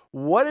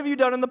 What have you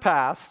done in the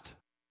past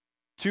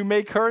to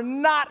make her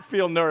not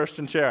feel nourished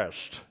and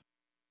cherished?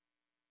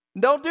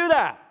 Don't do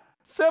that.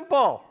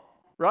 Simple,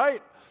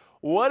 right?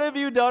 What have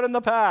you done in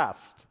the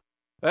past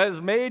that has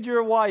made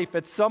your wife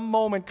at some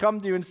moment come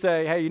to you and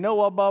say, hey, you know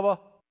what, Bubba?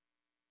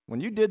 When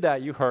you did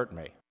that, you hurt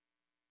me.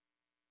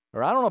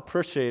 Or I don't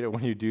appreciate it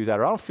when you do that.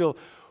 Or I don't feel,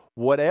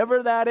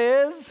 whatever that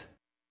is,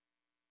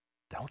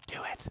 don't do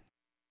it.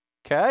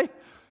 Okay?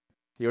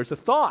 Here's a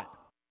thought.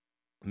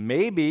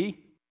 Maybe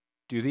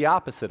do the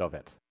opposite of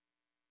it.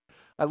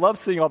 I love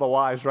seeing all the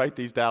wives write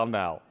these down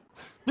now.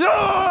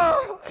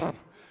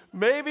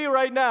 Maybe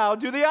right now,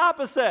 do the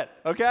opposite,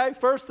 okay?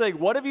 First thing,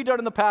 what have you done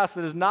in the past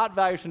that has not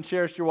valued and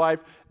cherished your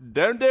wife?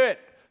 Don't do it.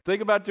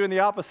 Think about doing the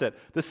opposite.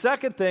 The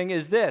second thing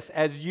is this.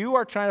 As you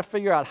are trying to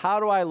figure out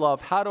how do I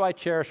love, how do I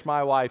cherish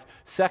my wife,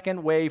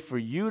 second way for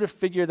you to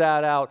figure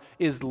that out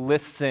is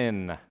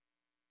listen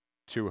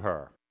to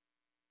her.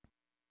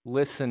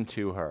 Listen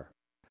to her.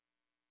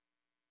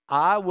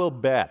 I will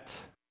bet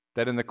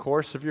that in the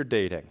course of your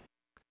dating,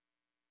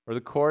 or the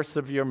course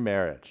of your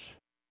marriage,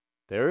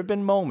 there have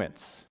been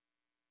moments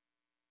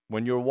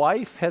when your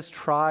wife has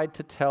tried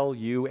to tell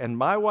you, and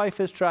my wife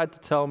has tried to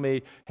tell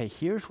me, hey,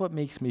 here's what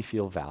makes me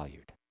feel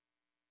valued.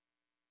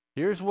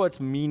 Here's what's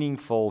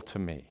meaningful to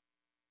me.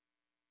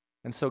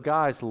 And so,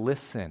 guys,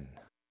 listen.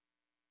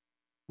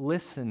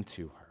 Listen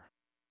to her.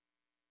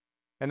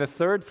 And the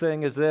third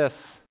thing is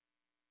this.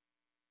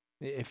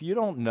 If you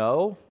don't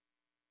know,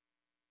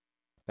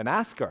 then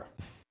ask her.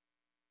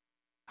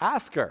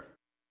 Ask her.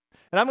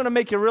 And I'm going to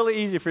make it really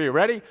easy for you.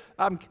 Ready?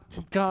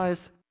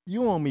 Guys,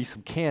 you owe me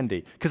some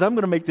candy because I'm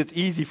going to make this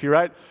easy for you,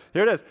 right?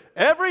 Here it is.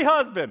 Every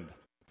husband,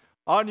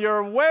 on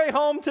your way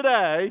home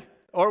today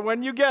or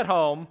when you get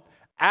home,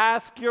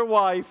 Ask your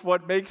wife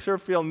what makes her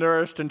feel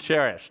nourished and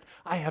cherished.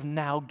 I have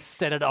now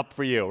set it up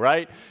for you,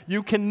 right?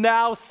 You can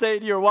now say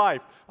to your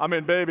wife,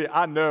 baby,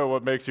 I know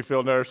what makes you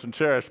feel nourished and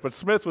cherished, but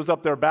Smith was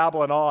up there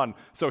babbling on,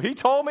 so he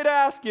told me to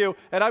ask you,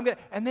 and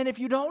then if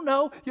you don't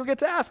know, you'll get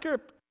to ask her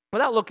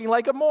without looking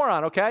like a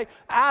moron, okay?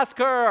 Ask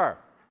her.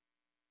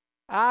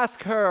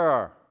 Ask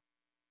her.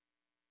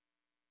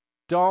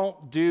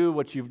 Don't do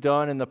what you've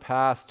done in the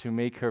past to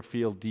make her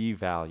feel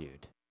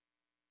devalued.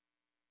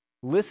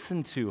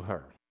 Listen to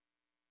her.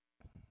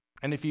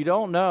 And if you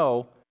don't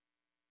know,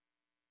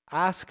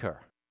 ask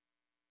her.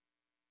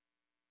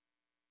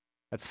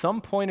 At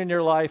some point in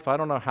your life, I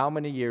don't know how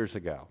many years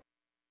ago,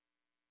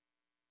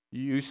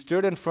 you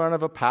stood in front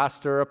of a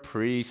pastor, a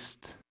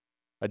priest,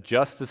 a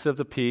justice of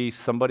the peace,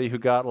 somebody who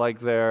got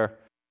like their,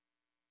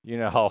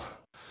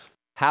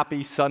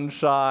 happy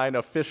sunshine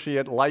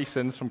officiant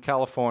license from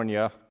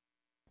California.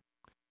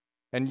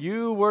 And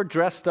you were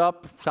dressed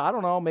up, I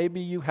don't know,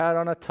 maybe you had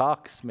on a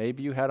tux,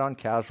 maybe you had on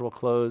casual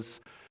clothes,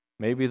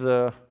 maybe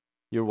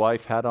your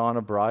wife had on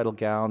a bridal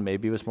gown,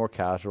 maybe it was more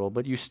casual,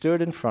 but you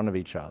stood in front of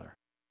each other.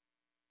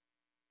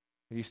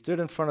 You stood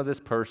in front of this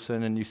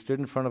person and you stood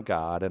in front of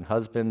God, and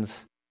husbands,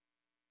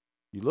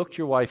 you looked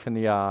your wife in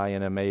the eye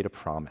and made a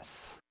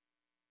promise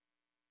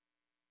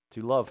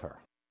to love her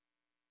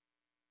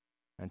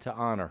and to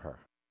honor her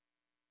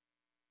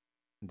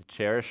and to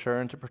cherish her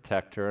and to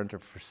protect her and to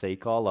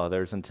forsake all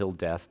others until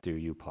death do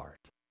you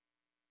part.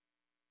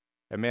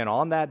 And man,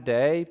 on that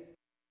day,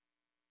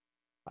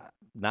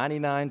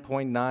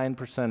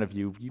 99.9% of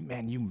you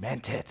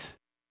meant it.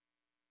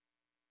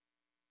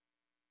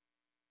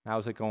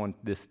 How's it going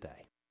this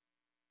day?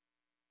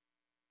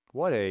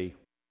 What a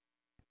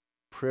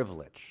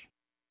privilege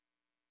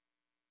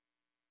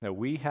that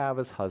we have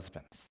as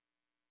husbands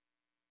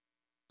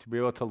to be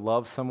able to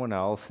love someone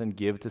else and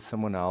give to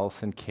someone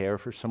else and care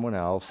for someone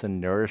else and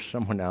nourish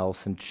someone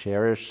else and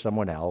cherish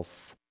someone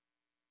else.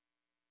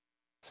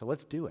 So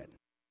let's do it.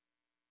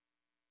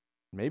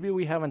 Maybe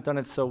we haven't done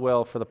it so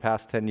well for the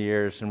past 10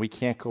 years and we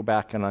can't go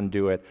back and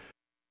undo it,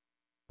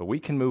 but we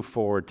can move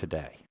forward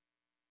today.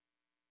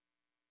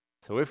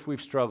 So if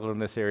we've struggled in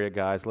this area,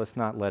 guys, let's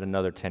not let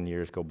another 10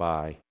 years go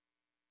by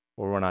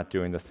where we're not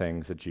doing the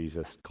things that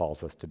Jesus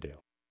calls us to do.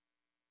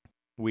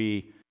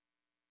 We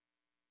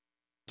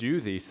do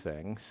these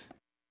things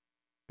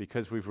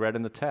because we've read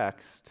in the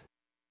text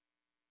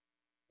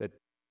that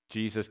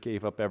Jesus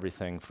gave up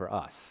everything for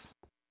us.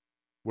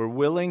 We're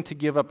willing to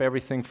give up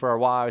everything for our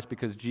wives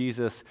because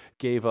Jesus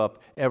gave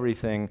up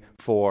everything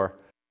for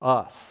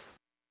us.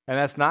 And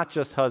that's not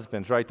just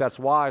husbands, right? That's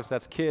wives,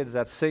 that's kids,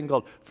 that's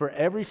single. For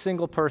every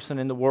single person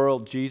in the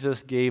world,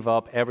 Jesus gave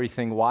up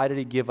everything. Why did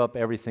he give up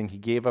everything? He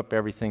gave up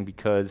everything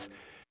because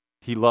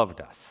he loved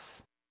us.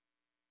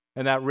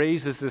 And that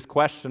raises this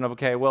question of,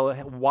 okay, well,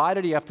 why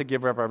did he have to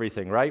give up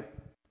everything, right?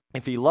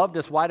 If he loved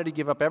us, why did he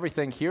give up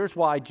everything? Here's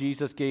why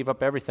Jesus gave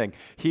up everything.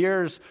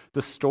 Here's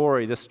the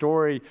story. The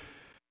story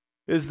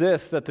is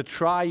this, that the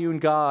triune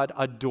God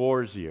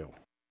adores you.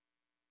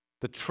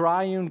 The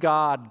triune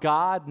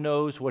God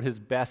knows what is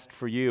best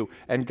for you.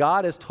 And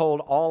God has told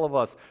all of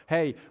us,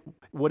 hey,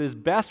 what is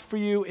best for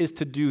you is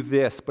to do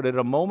this. But at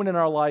a moment in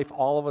our life,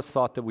 all of us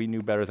thought that we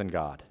knew better than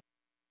God.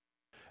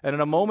 And in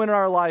a moment in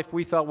our life,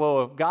 we thought,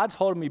 well, if God's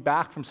holding me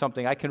back from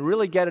something, I can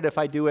really get it if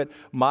I do it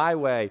my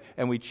way.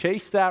 And we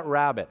chased that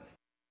rabbit.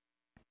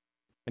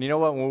 And you know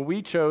what? When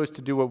we chose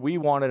to do what we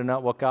wanted and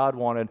not what God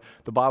wanted,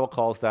 the Bible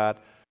calls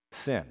that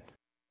sin.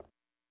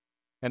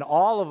 And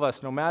all of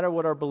us, no matter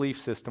what our belief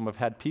system, have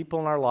had people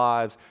in our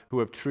lives who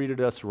have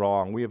treated us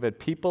wrong. We have had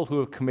people who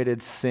have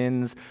committed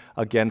sins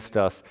against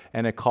us,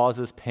 and it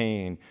causes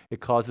pain, it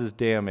causes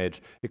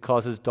damage, it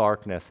causes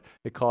darkness,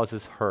 it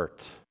causes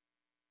hurt.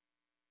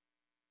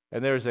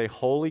 And there's a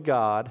holy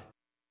God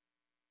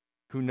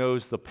who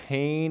knows the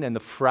pain and the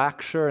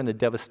fracture and the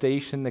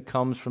devastation that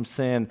comes from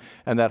sin,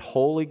 and that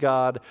holy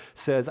God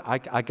says, I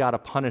got to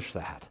punish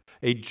that.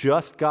 A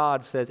just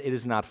God says it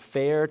is not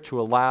fair to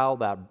allow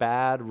that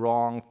bad,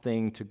 wrong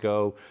thing to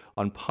go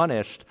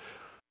unpunished.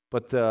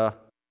 But the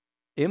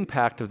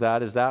impact of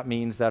that is that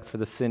means that for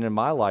the sin in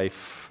my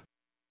life,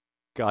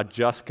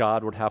 just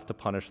God would have to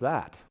punish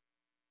that.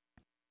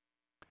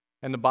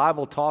 And the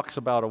Bible talks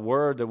about a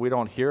word that we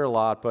don't hear a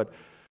lot, but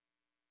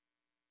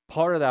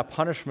part of that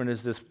punishment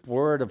is this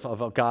word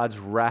of God's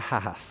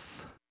wrath.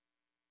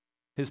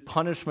 His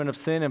punishment of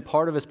sin, and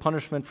part of his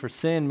punishment for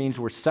sin means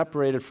we're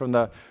separated from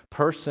the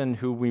person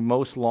who we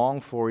most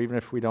long for, even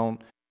if we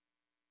don't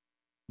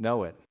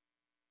know it.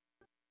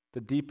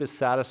 The deepest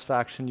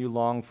satisfaction you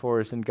long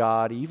for is in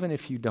God, even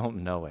if you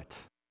don't know it.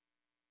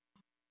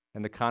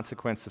 And the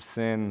consequence of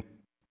sin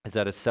is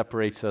that it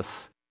separates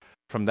us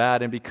from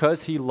that. And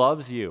because he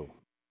loves you,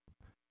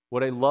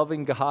 what a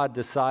loving God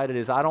decided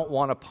is, I don't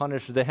want to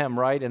punish them,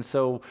 right? And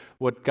so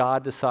what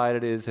God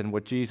decided is, and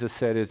what Jesus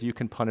said is, you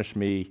can punish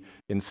me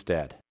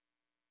instead.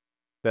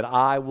 That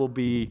I will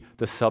be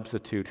the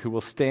substitute who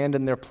will stand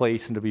in their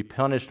place and to be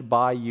punished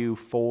by you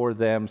for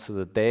them so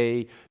that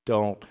they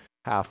don't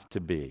have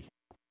to be.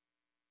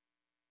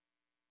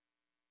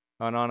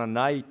 And on a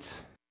night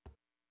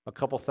A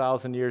couple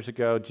thousand years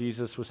ago,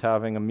 Jesus was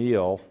having a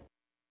meal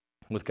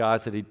with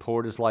guys that he'd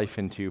poured his life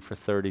into for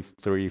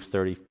 33,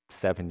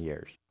 37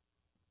 years.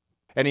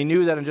 And he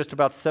knew that in just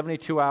about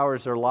 72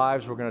 hours, their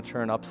lives were going to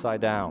turn upside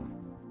down.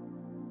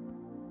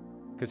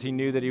 Because he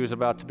knew that he was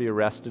about to be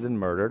arrested and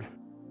murdered.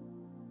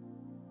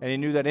 And he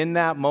knew that in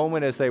that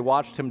moment, as they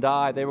watched him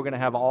die, they were going to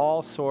have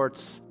all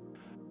sorts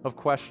of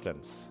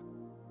questions.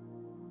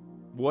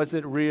 Was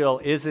it real?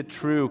 Is it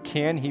true?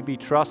 Can he be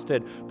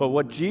trusted? But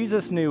what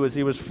Jesus knew as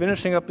he was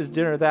finishing up his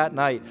dinner that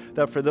night,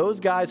 that for those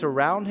guys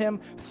around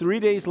him, 3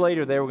 days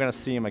later, they were going to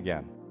see him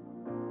again.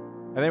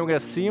 And they were going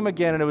to see him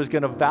again, and it was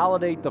going to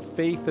validate the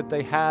faith that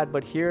they had.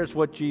 But here's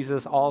what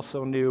Jesus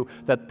also knew,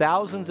 that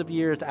thousands of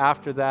years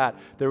after that,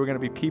 there were going to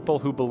be people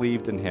who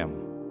believed in him,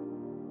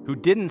 who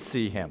didn't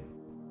see him,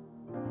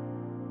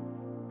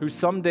 who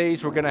some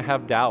days were going to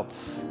have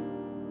doubts,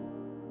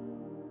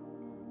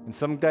 and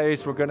some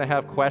days were going to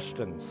have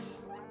questions.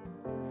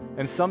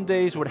 And some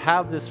days would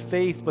have this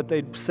faith, but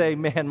they'd say,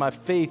 man, my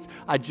faith,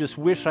 I just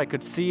wish I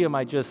could see him.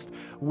 I just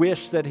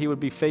wish that he would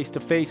be face to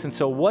face. And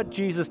so what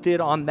Jesus did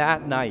on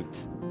that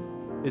night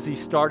is he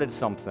started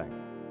something.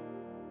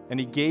 And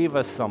he gave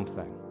us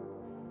something.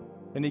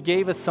 And he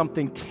gave us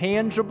something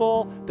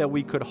tangible that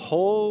we could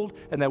hold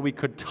and that we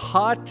could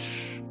touch.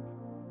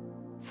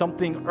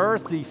 Something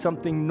earthy,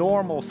 something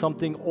normal,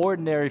 something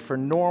ordinary for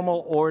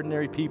normal,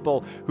 ordinary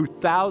people who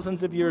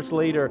thousands of years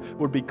later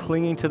would be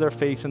clinging to their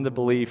faith and the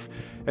belief.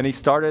 And he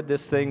started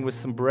this thing with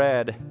some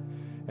bread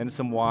and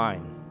some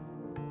wine.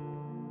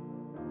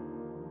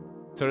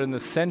 So in the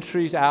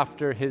centuries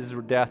after his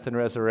death and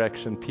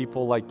resurrection,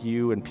 people like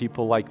you and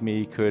people like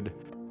me could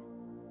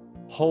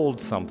hold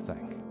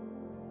something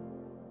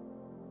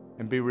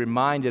and be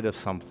reminded of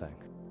something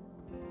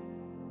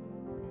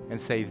and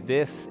say,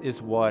 this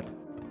is what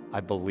I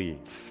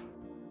believe.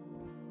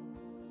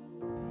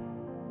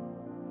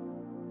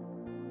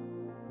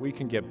 We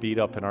can get beat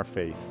up in our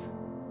faith.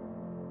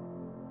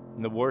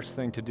 And the worst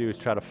thing to do is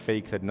try to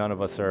fake that none of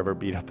us are ever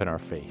beat up in our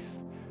faith.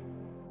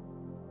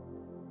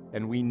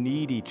 And we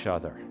need each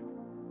other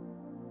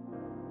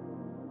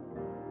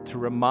to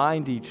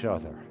remind each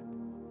other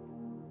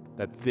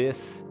that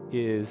this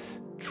is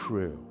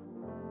true.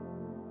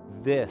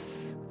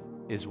 This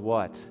is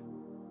what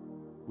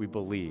we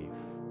believe.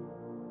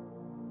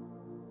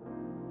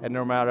 And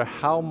no matter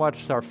how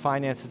much our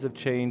finances have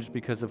changed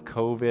because of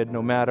COVID,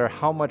 no matter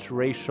how much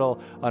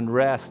racial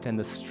unrest and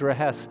the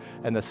stress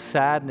and the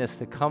sadness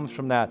that comes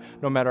from that,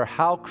 no matter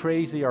how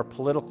crazy our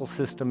political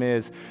system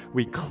is,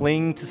 we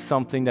cling to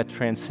something that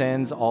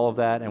transcends all of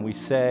that, and we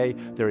say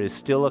there is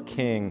still a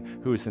king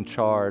who is in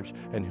charge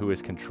and who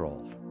is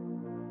controlled.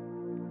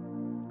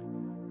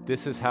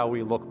 This is how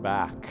we look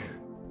back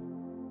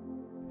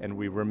and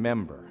we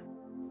remember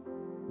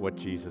what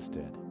Jesus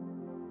did.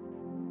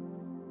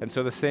 And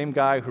so the same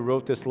guy who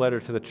wrote this letter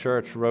to the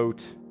church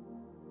wrote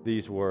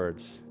these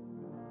words.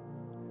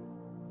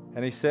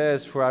 And he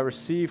says, "For I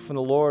received from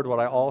the Lord what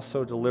I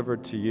also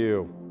delivered to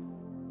you,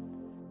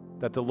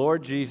 that the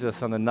Lord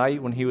Jesus, on the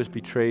night when he was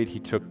betrayed, he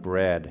took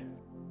bread.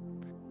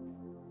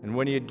 And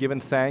when he had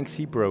given thanks,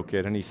 he broke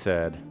it, and he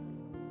said,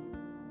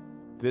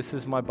 'This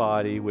is my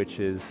body, which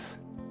is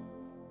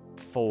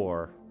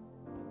for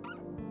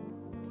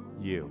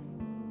you.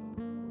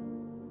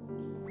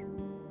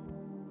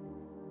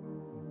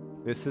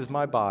 This is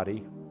my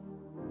body,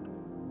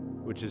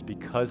 which is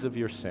because of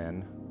your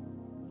sin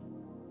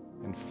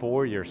and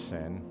for your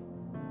sin,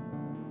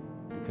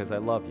 because I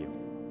love you.'"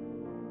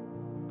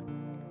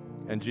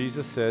 And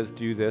Jesus says,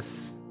 "Do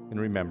this in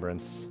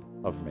remembrance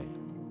of me."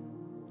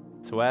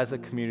 So as a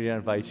community, I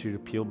invite you to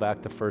peel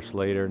back the first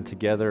layer, and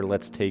together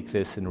let's take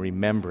this in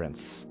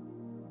remembrance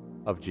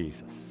of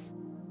Jesus.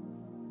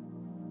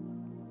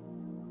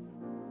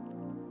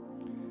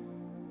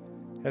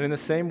 And in the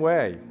same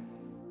way,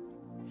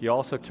 he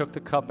also took the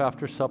cup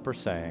after supper,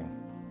 saying,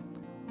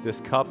 "This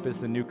cup is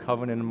the new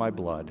covenant in my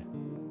blood.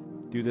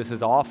 Do this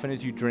as often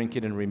as you drink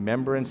it in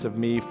remembrance of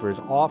me, for as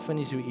often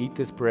as you eat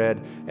this bread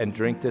and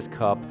drink this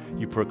cup,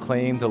 you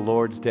proclaim the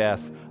Lord's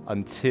death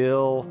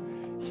until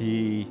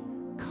he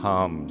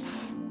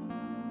comes."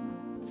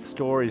 The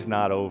story's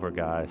not over,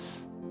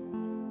 guys.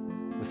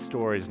 The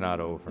story's not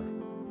over.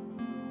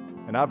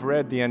 And I've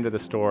read the end of the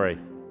story.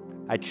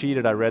 I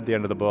cheated, I read the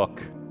end of the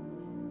book.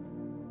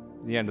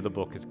 The end of the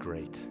book is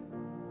great.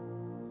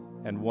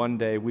 And one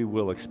day we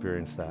will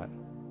experience that.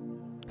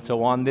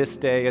 So on this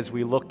day, as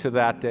we look to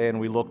that day and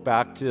we look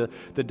back to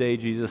the day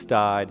Jesus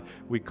died,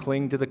 we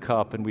cling to the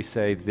cup and we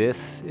say,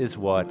 "This is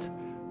what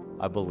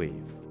I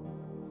believe."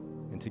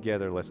 And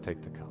together, let's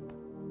take the cup.